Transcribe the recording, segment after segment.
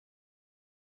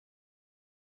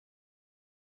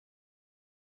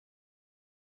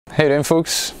How you doing,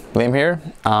 folks? Liam here,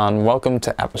 and welcome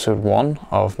to episode 1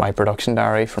 of my production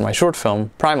diary for my short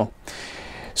film Primal.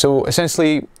 So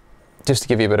essentially, just to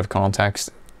give you a bit of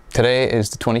context, today is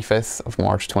the 25th of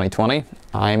March 2020.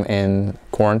 I'm in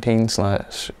quarantine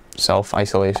 /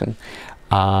 self-isolation,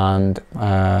 and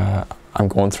I'm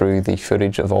going through the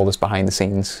footage of all this behind the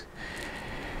scenes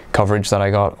coverage that I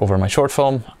got over my short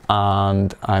film,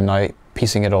 and I'm now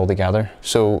piecing it all together.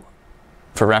 So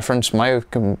for reference,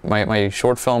 my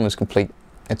short film is complete.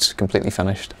 It's completely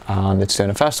finished, and it's doing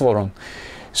a festival run.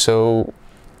 So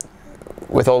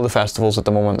with all the festivals at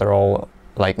the moment, they're all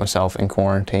like myself in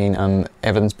quarantine, and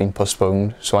everything's been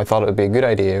postponed. So I thought it would be a good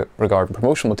idea regarding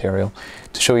promotional material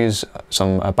to show you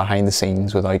some behind the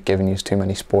scenes without giving you too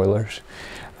many spoilers.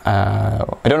 I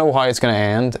don't know how it's going to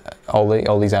end,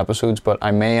 all these episodes, but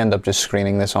I may end up just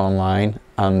screening this online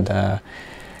and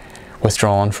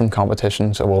withdrawn from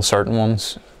competitions, well, certain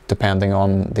ones, depending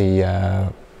on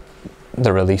the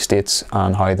release dates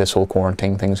and how this whole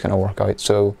quarantine thing is going to work out.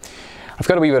 So I've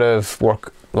got a wee bit of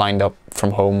work lined up from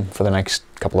home for the next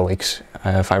couple of weeks.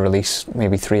 If I release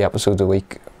maybe 3 episodes a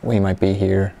week, we might be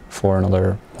here for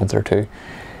another month or 2.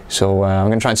 So I'm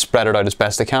going to try and spread it out as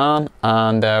best I can,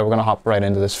 and we're going to hop right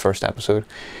into this first episode.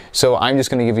 So I'm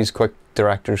just going to give you a quick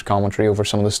director's commentary over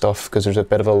some of the stuff, because there's a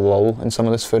bit of a lull in some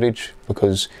of this footage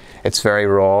because it's very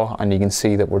raw, and you can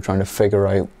see that we're trying to figure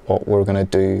out what we're going to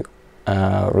do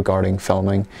regarding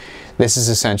filming. This is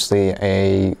essentially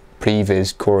a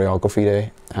pre-vis choreography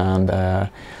day, and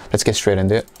let's get straight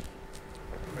into it.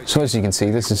 So as you can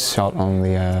see, this is shot on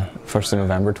the 1st of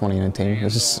November 2019.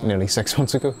 This is nearly 6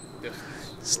 months ago.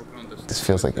 This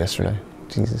feels like yesterday.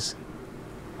 Jesus.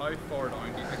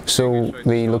 So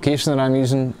the location that I'm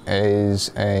using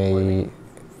is a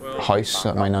house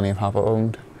that my nanny and papa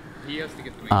owned,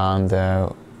 and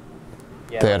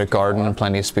they had a garden and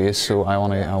plenty of space, so I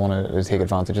want to take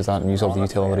advantage of that and use all the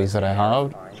utilities that I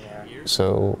have.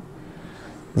 So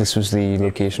this was the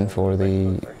location for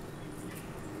the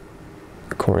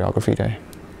choreography day.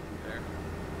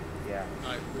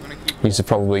 You have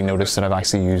probably noticed that I've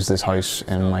actually used this house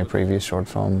in my previous short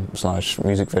film /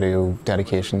 music video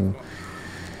dedication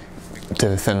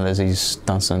to Thin Lizzy's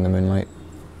Dancing in the Moonlight.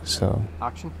 So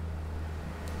action.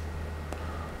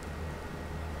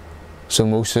 So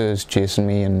Musa is chasing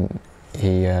me, and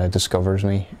he discovers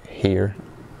me here.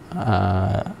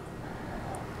 I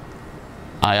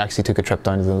actually took a trip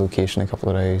down to the location a couple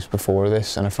of days before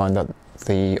this, and I found that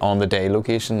the on the day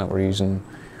location that we're using,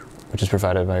 which is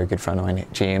provided by a good friend of mine,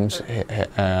 James,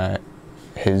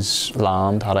 his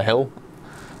land had a hill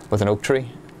with an oak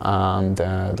tree, and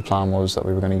the plan was that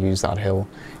we were going to use that hill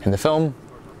in the film.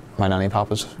 My nanny and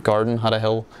papa's garden had a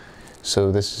hill,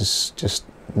 so this is just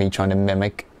me trying to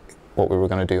mimic what we were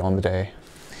going to do on the day.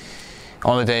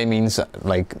 On the day means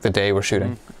like the day we're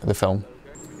shooting the film.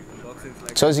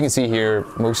 So as you can see here,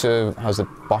 Musa has a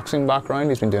boxing background.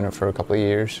 He's been doing it for a couple of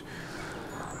years.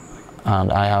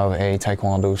 And I have a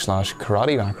taekwondo /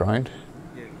 karate background.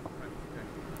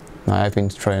 Now, I've been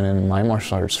training my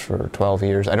martial arts for 12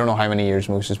 years. I don't know how many years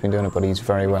Musa's been doing it, but he's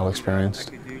very well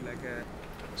experienced.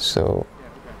 So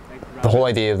the whole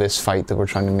idea of this fight that we're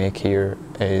trying to make here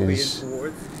is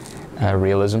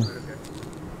realism.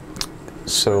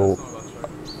 So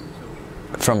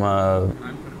from a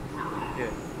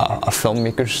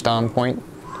filmmaker's standpoint,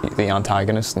 the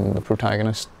antagonist and the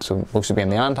protagonist, so Musa being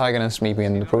the antagonist, me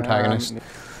being the protagonist,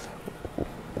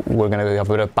 we're going to have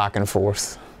a bit of back and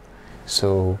forth.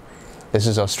 So this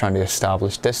is us trying to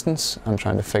establish distance and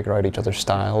trying to figure out each other's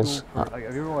styles. Have you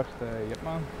ever watched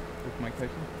Ep1 with Mike Tyson?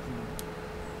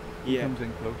 He comes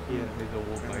in close, his old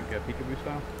peekaboo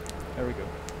style. There we go.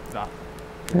 That.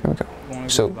 There we go.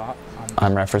 So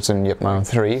I'm referencing Ep1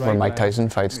 3, where Mike Tyson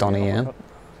fights Donnie Yen. So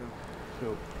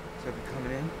if you're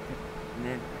coming in, and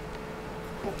then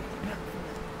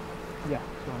yeah,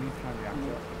 so I need to try and react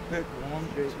to it. Hook, 1,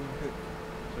 2, hook.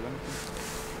 So let me see.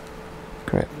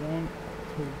 Great. 1,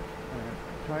 2,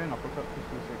 try an uppercut just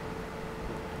for a second.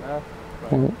 Left,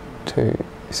 right. 1, 2,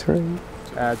 3.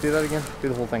 Do that again. Do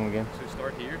the whole thing again. So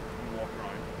start here and walk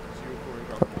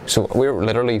around. So we're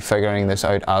literally figuring this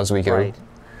out as we go. Right.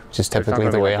 Which is typically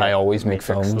the way I always make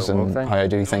films and how I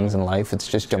do things in life. It's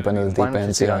just jump into the deep end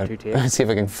and see if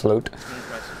I can float.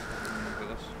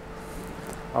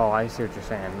 Oh, I see what you're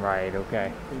saying. Right,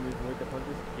 okay.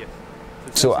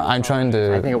 So I'm trying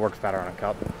to I think it works better on a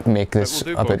cut. make this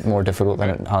a bit more difficult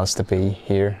than it has to be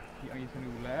here.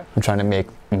 I'm trying to make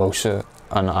Musa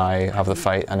and I have the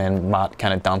fight, and then Matt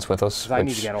kind of dance with us,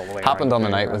 which happened on the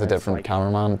night with a different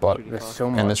cameraman, but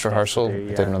in this rehearsal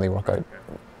it didn't really work out.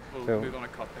 So,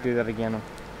 do that again.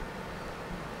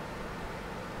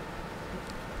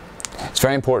 It's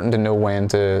very important to know when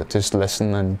to just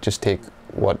listen and just take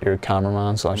what your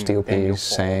cameraman / DOP is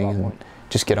saying and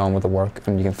just get on with the work,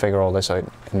 and you can figure all this out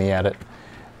in the edit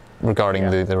regarding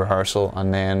the rehearsal,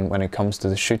 and then when it comes to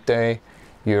the shoot day,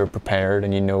 you're prepared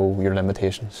and you know your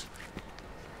limitations.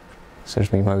 So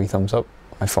there's me, my wee thumbs up,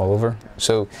 I fall over.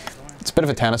 So it's a bit of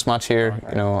a tennis match here,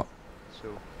 you know.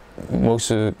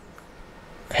 Musa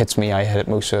hits me, I hit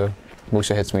Musa.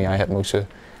 Musa hits me, I hit Musa.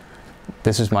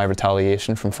 This is my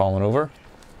retaliation from falling over.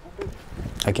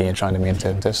 Again, trying to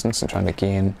maintain distance and trying to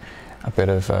gain a bit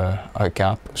of a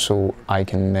gap so I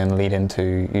can then lead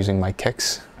into using my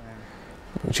kicks.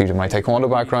 Due to my taekwondo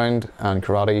background and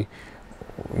karate,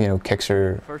 you know, kicks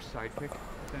are First side kick,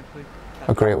 essentially.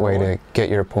 a great way to get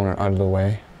your opponent out of the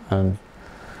way. And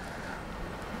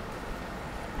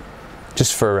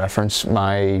just for reference,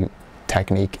 my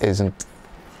technique isn't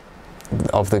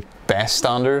of the best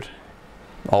standard,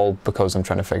 all because I'm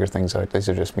trying to figure things out. These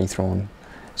are just me throwing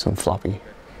some floppy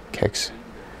kicks.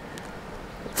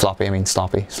 Floppy, I mean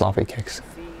sloppy kicks.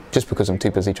 Just because I'm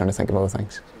too busy trying to think of other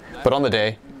things. But on the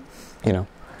day, you know,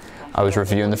 I was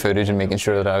reviewing the footage and making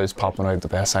sure that I was popping out the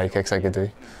best side kicks I could do.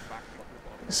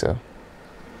 So.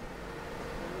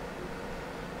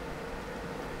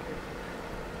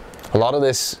 A lot of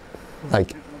this,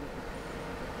 like,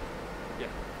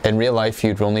 in real life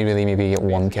you'd only really maybe get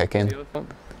one kick in.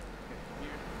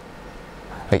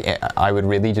 Like, I would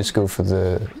really just go for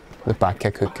the back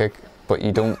kick, hook kick, but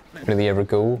you don't really ever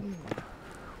go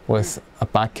with a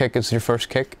back kick as your first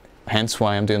kick, hence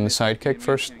why I'm doing the side kick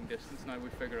first.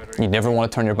 You never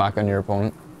want to turn your back on your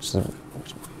opponent. It's the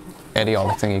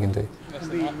idiotic thing you can do.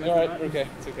 Alright, okay,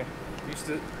 it's okay.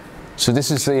 So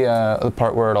this is the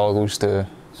part where it all goes to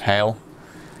hell.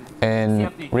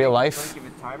 In real life,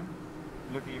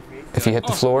 if you hit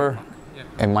the floor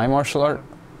in my martial art,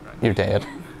 you're dead.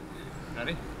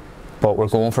 But we're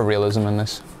going for realism in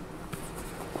this.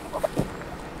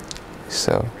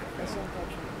 So,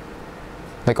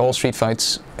 like all street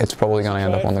fights, it's probably going to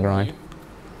end up on the ground.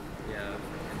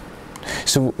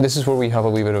 So this is where we have a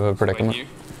wee bit of a predicament.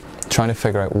 Trying to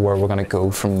figure out where we're going to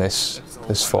go from this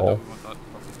fall.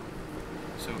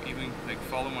 So even like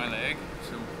follow my leg,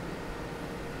 so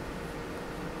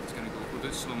it's going to go with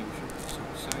this slow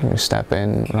motion. You step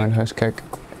in, roundhouse kick.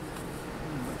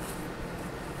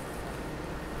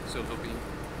 So there'll be,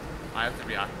 I have to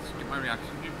react, get my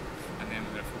reaction here, and then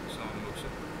we're going to focus on motion.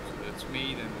 So it's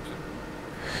me, then motion.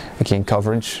 Again,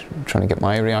 coverage, trying to get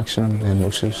my reaction, and then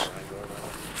Musa's.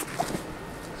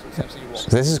 So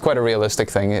this is quite a realistic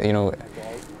thing, you know.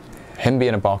 Him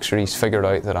being a boxer, he's figured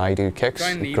out that I do kicks.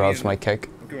 He grabs my kick.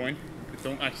 Groin, but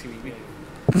don't actually leave me.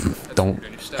 Don't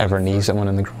ever knee someone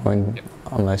in the groin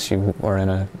unless you are in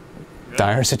a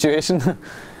dire situation.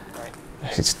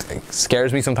 It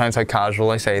scares me sometimes how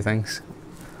casual I say things.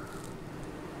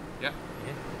 Yeah.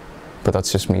 But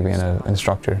that's just me being an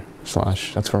instructor /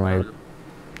 that's where my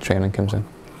training comes in.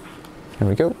 Here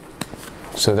we go.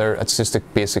 So there, it's just a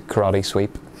basic karate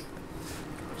sweep.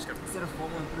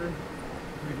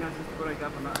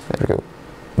 There we go.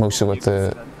 Mostly with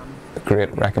the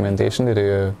great recommendation to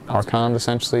do a arc hand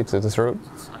essentially to the throat,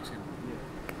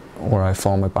 where I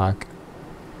fall on my back.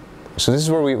 So this is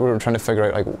where we were trying to figure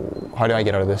out, like, how do I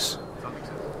get out of this?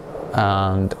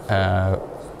 And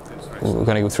we're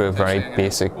going to go through a very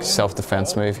basic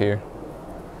self-defense move here.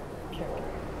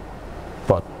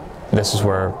 But this is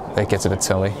where it gets a bit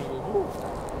silly.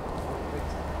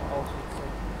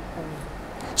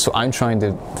 So I'm trying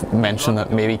to mention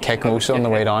that maybe kick Musa on the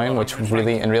way down, which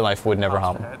really, in real life, would never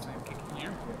happen.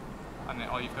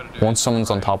 Once someone's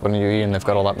on top of you and they've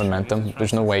got all that momentum,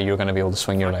 there's no way you're going to be able to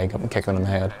swing your leg up and kick them in the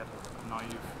head.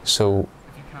 So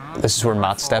this is where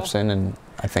Matt steps in, and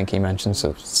I think he mentions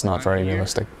that it's not very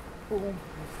realistic. Well,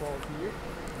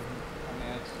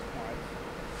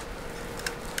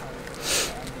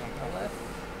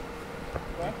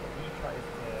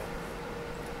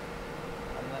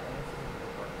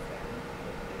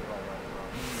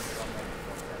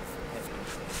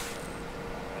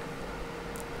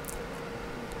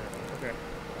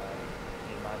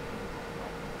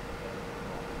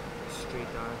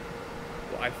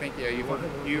 I think you've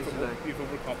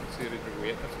overcompensated your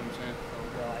weight. That's what I'm saying.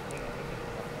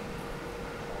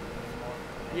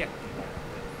 Yeah.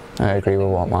 I agree with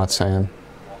what Matt's saying.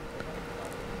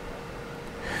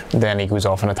 Then he goes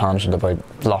off on a tangent about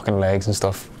locking legs and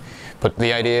stuff. But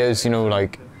the idea is, you know,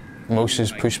 like,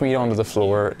 Moses push me onto the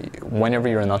floor. Whenever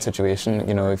you're in that situation,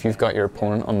 you know, if you've got your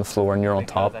opponent on the floor and you're on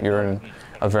top, you're in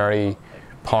a very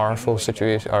powerful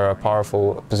situation, or a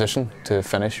powerful position to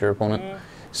finish your opponent.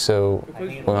 So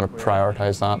we're going to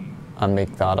prioritize that and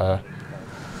make that a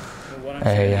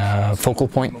focal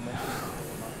point.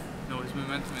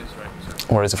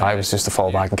 Whereas if I was just to fall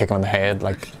back and kick him in the head,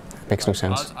 like, it makes no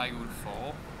sense. As I would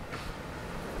fall.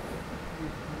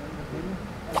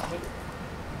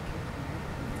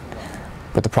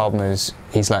 But the problem is,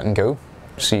 he's letting go.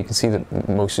 So you can see that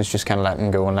Moses is just kind of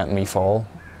letting go and letting me fall.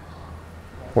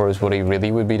 Whereas what he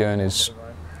really would be doing is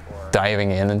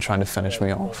diving in and trying to finish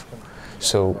me off.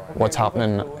 So what's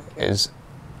happening is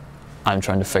I'm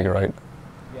trying to figure out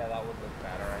Yeah, that would look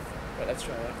better, I think. But let's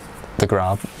try it. the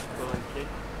grab. So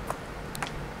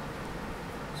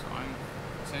I'm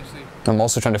essentially. I'm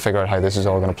also trying to figure out how this is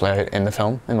all going to play out in the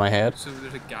film, in my head. So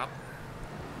there's a gap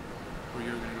where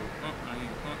you're going to go up and I'm going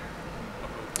to go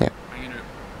up. Yeah. I'm going to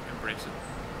embrace it.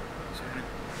 So I'm going to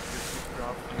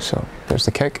grab. So there's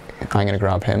the kick. I'm going to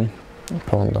grab him,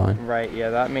 pull him down. Right, yeah,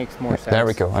 that makes more sense. There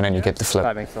we go, and then you get the flip.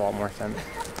 That makes a lot more sense.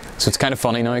 So it's kind of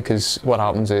funny now because what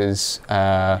happens is You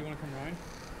want to come round?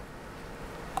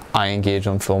 I engage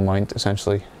on full mount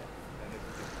essentially.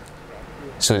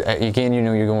 So again, you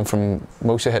know, you're going from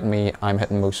Mosa hitting me, I'm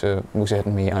hitting Mosa, Mosa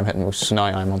hitting me, I'm hitting Mosa. So now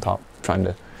I'm on top trying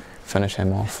to finish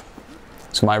him off.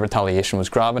 So my retaliation was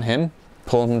grabbing him,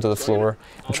 pulling him to the floor,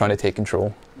 and trying to take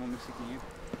control.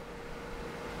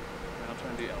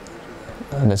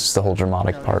 And this is the whole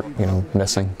dramatic part, you know,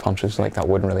 missing punches. Like, that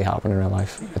wouldn't really happen in real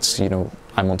life. It's, you know,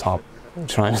 I'm on top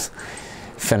trying to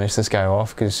finish this guy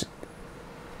off because.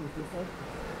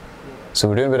 So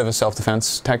we're doing a bit of a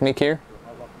self-defense technique here.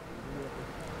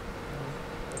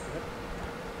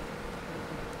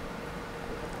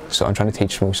 So I'm trying to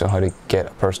teach Musa how to get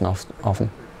a person off him.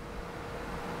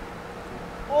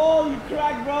 Oh, you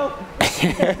cracked,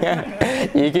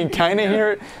 bro! You can kind of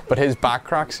hear it, but his back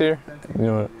cracks here, you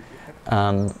know,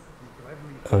 and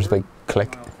there's a big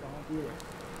click.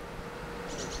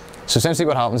 So essentially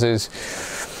what happens is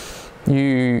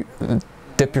you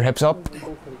dip your hips up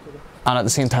and at the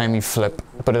same time you flip,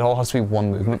 but it all has to be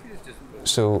one movement.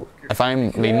 So if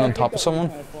I'm leaning on top of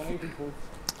someone,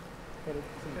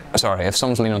 sorry, if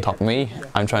someone's leaning on top of me,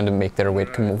 I'm trying to make their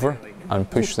weight come over and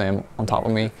push them on top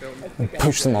of me and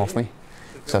push them off me.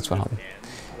 So that's what happened.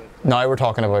 Now we're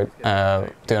talking about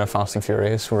doing a Fast and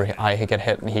Furious where I get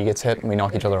hit and he gets hit and we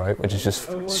knock each other out, which is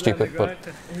just stupid, but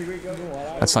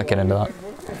let's not get into that.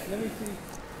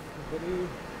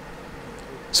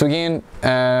 So again,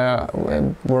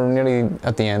 we're nearly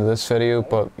at the end of this video,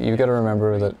 but you've got to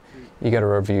remember that you got to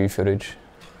review footage,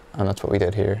 and that's what we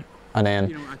did here. And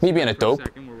then, me being a dope,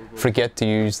 forget to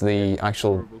use the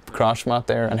actual crash mat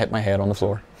there and hit my head on the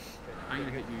floor.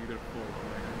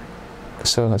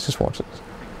 So let's just watch this.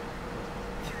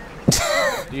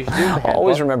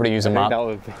 Always remember to use a mat,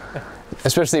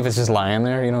 especially if it's just lying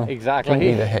there, you know. Exactly.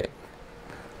 Need a hit.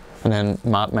 And then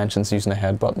Matt mentions using a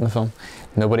headbutt in the film.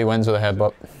 Nobody wins with a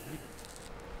headbutt.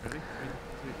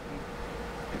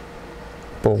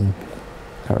 Boom.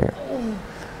 There we go.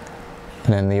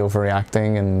 And then the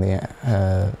overreacting and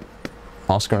the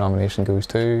Oscar nomination goes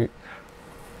to.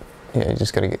 Yeah, you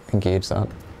just got to engage that.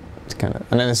 It's kind of,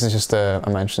 and then this is just a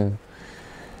mention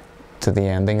to the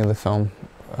ending of the film.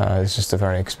 It's just a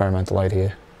very experimental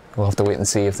idea. We'll have to wait and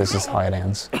see if this is how it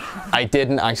ends. I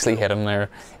didn't actually hit him there.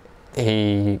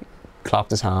 He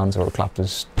clapped his hands or clapped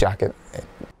his jacket.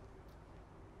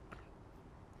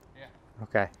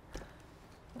 Okay.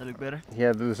 That look better?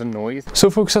 Yeah, there was a noise. So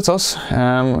folks, that's us.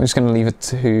 I'm just going to leave it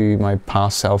to my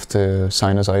past self to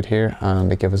sign us out here and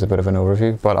to give us a bit of an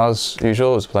overview. But as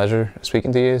usual, it was a pleasure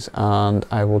speaking to you, and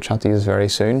I will chat to you very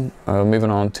soon.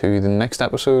 Moving on to the next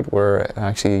episode, where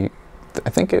actually I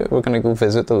think we're going to go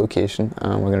visit the location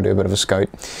and we're going to do a bit of a scout.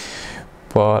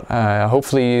 But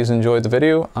hopefully you enjoyed the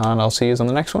video, and I'll see you on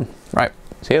the next one. Right,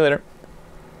 see you later.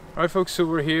 Alright folks, so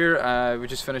we're here. We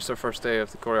just finished our first day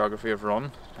of the choreography of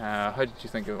Run. How did you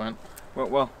think it went?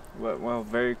 Well,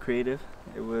 very creative.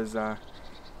 It was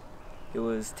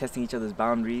testing each other's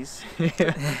boundaries.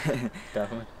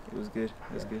 Definitely. It was good.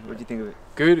 It was good. What do you think of it?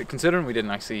 Good, considering we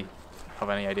didn't actually have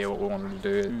any idea what we wanted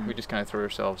to do. We just kind of threw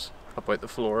ourselves about the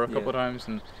floor a couple of times,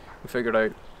 and we figured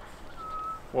out.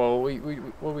 Well, we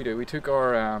took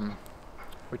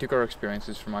our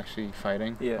experiences from actually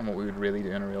fighting and what we would really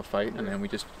do in a real fight, and then we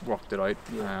just worked it out.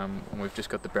 And we've just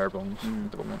got the bare bones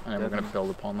at the moment, and then we're going to build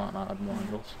upon that and add more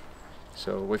angles.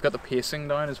 So we've got the pacing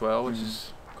down as well, which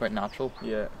is quite natural.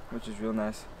 Yeah, which is real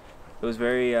nice. It was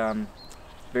very,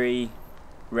 very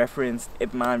referenced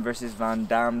Ip-Man versus Van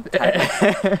Damme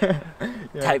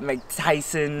type Mike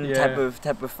Tyson type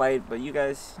of fight. But you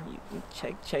guys, you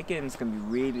check in. It's gonna be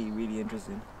really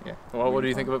interesting. Yeah. Well, really what do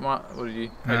you think of it, Matt? What did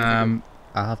you?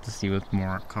 I'll have to see with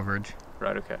more coverage.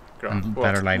 Right. Okay. Great. And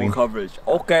better lighting. More coverage.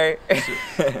 Okay.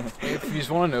 If you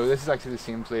just want to know, this is actually the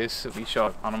same place that we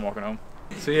shot on I'm Walking Home.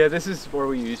 So yeah, this is where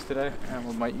we used today, and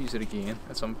we might use it again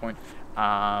at some point.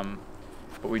 But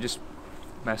we just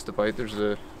messed about. There's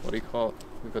a, what do you call it?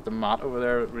 We've got the mat over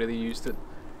there. Really used it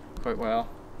quite well.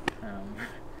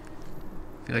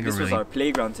 I feel like This was our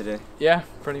playground today. Yeah,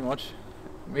 pretty much.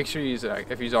 Make sure you,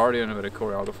 if you're already doing a bit of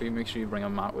choreography, make sure you bring a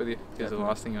mat with you, because the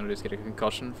last thing you want to do is get a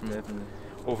concussion from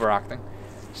overacting.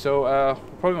 So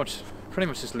pretty much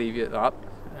just leave you at that.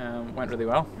 Went really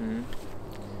well.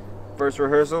 First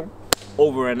rehearsal,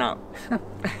 over and out.